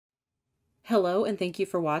Hello and thank you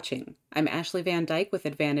for watching. I'm Ashley Van Dyke with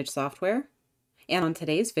Advantage Software, and on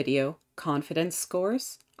today's video, Confidence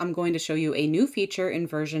Scores, I'm going to show you a new feature in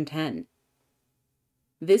version 10.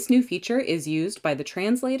 This new feature is used by the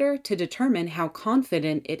translator to determine how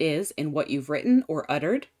confident it is in what you've written or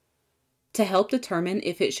uttered, to help determine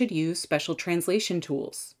if it should use special translation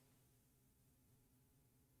tools.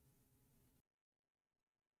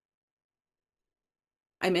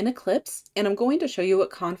 I'm in Eclipse, and I'm going to show you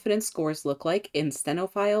what confidence scores look like in steno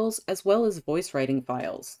files as well as voice writing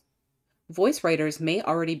files. Voice writers may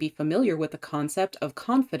already be familiar with the concept of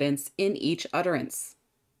confidence in each utterance.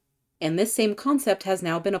 And this same concept has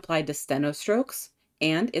now been applied to steno strokes,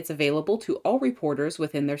 and it's available to all reporters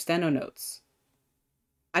within their steno notes.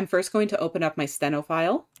 I'm first going to open up my steno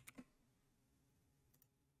file.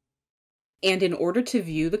 And in order to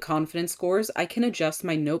view the confidence scores, I can adjust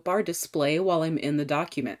my note bar display while I'm in the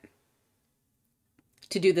document.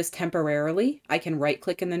 To do this temporarily, I can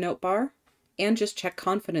right-click in the note bar and just check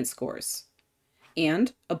confidence scores.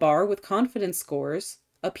 And a bar with confidence scores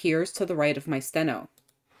appears to the right of my steno.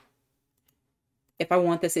 If I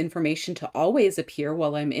want this information to always appear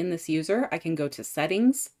while I'm in this user, I can go to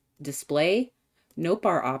Settings, Display, Note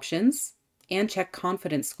Bar Options, and check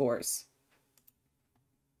confidence scores.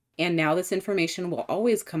 And now this information will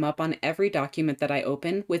always come up on every document that I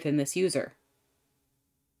open within this user.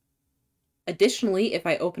 Additionally, if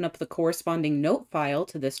I open up the corresponding note file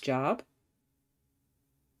to this job,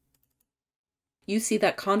 you see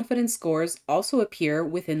that confidence scores also appear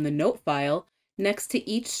within the note file next to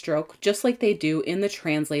each stroke, just like they do in the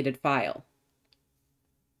translated file.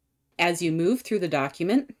 As you move through the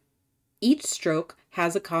document, each stroke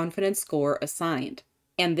has a confidence score assigned.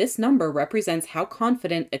 And this number represents how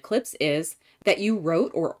confident Eclipse is that you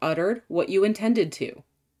wrote or uttered what you intended to.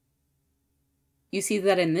 You see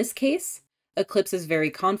that in this case, Eclipse is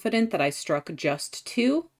very confident that I struck just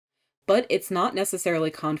 2, but it's not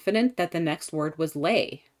necessarily confident that the next word was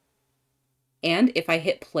lay. And if I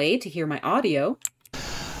hit play to hear my audio,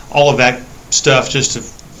 all of that stuff just to,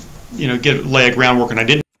 lay a groundwork,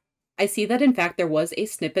 and I see that in fact there was a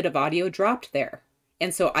snippet of audio dropped there.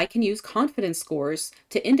 And so I can use confidence scores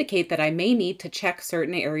to indicate that I may need to check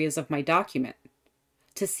certain areas of my document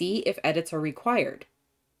to see if edits are required.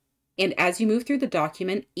 And as you move through the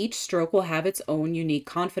document, each stroke will have its own unique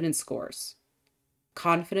confidence scores.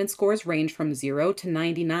 Confidence scores range from 0 to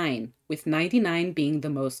 99, with 99 being the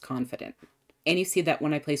most confident. And you see that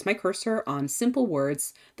when I place my cursor on simple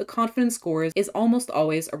words, the confidence score is almost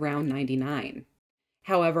always around 99.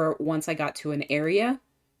 However, once I got to an area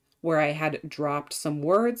where I had dropped some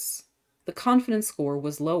words, the confidence score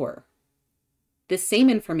was lower. This same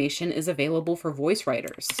information is available for voice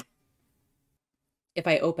writers. If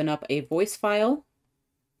I open up a voice file,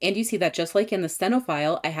 and you see that just like in the steno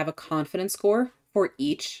file, I have a confidence score for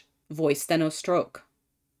each voice steno stroke.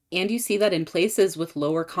 And you see that in places with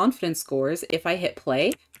lower confidence scores, if I hit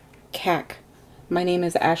play, CAC, my name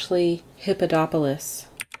is Ashley Hippodopoulos.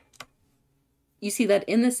 You see that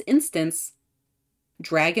in this instance,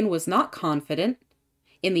 Dragon was not confident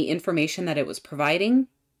in the information that it was providing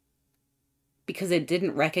because it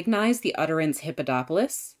didn't recognize the utterance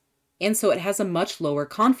Hippodopoulos, and so it has a much lower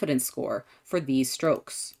confidence score for these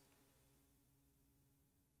strokes.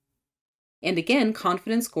 And again,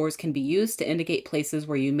 confidence scores can be used to indicate places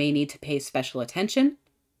where you may need to pay special attention.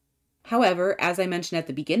 However, as I mentioned at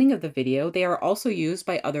the beginning of the video, they are also used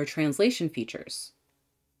by other translation features.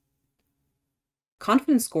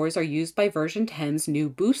 Confidence scores are used by version 10's new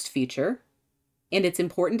Boost feature, and it's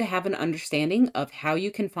important to have an understanding of how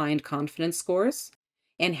you can find confidence scores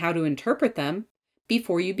and how to interpret them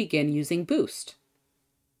before you begin using Boost.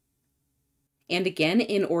 And again,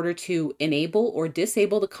 in order to enable or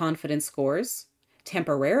disable the confidence scores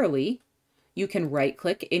temporarily, you can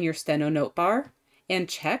right-click in your steno note bar and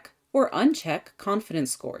check or uncheck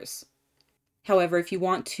confidence scores. However, if you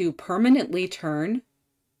want to permanently turn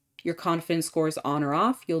your confidence scores on or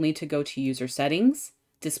off, you'll need to go to User Settings,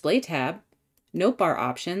 Display tab, Note Bar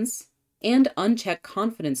Options, and uncheck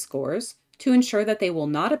confidence scores to ensure that they will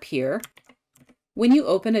not appear when you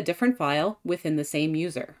open a different file within the same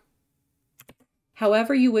user.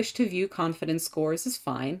 However you wish to view confidence scores is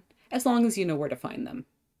fine, as long as you know where to find them.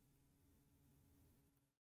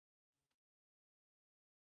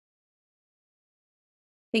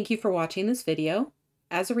 Thank you for watching this video.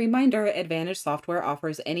 As a reminder, Advantage Software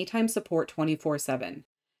offers anytime support 24/7.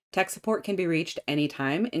 Tech support can be reached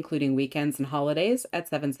anytime, including weekends and holidays, at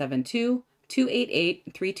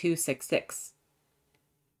 772-288-3266.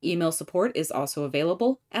 Email support is also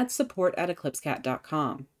available at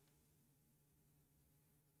support@eclipsecat.com.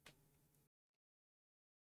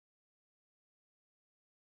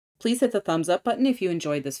 Please hit the thumbs up button if you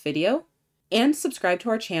enjoyed this video, and subscribe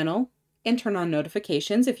to our channel and turn on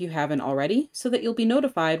notifications if you haven't already so that you'll be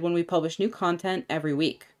notified when we publish new content every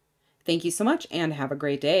week. Thank you so much and have a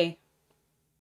great day.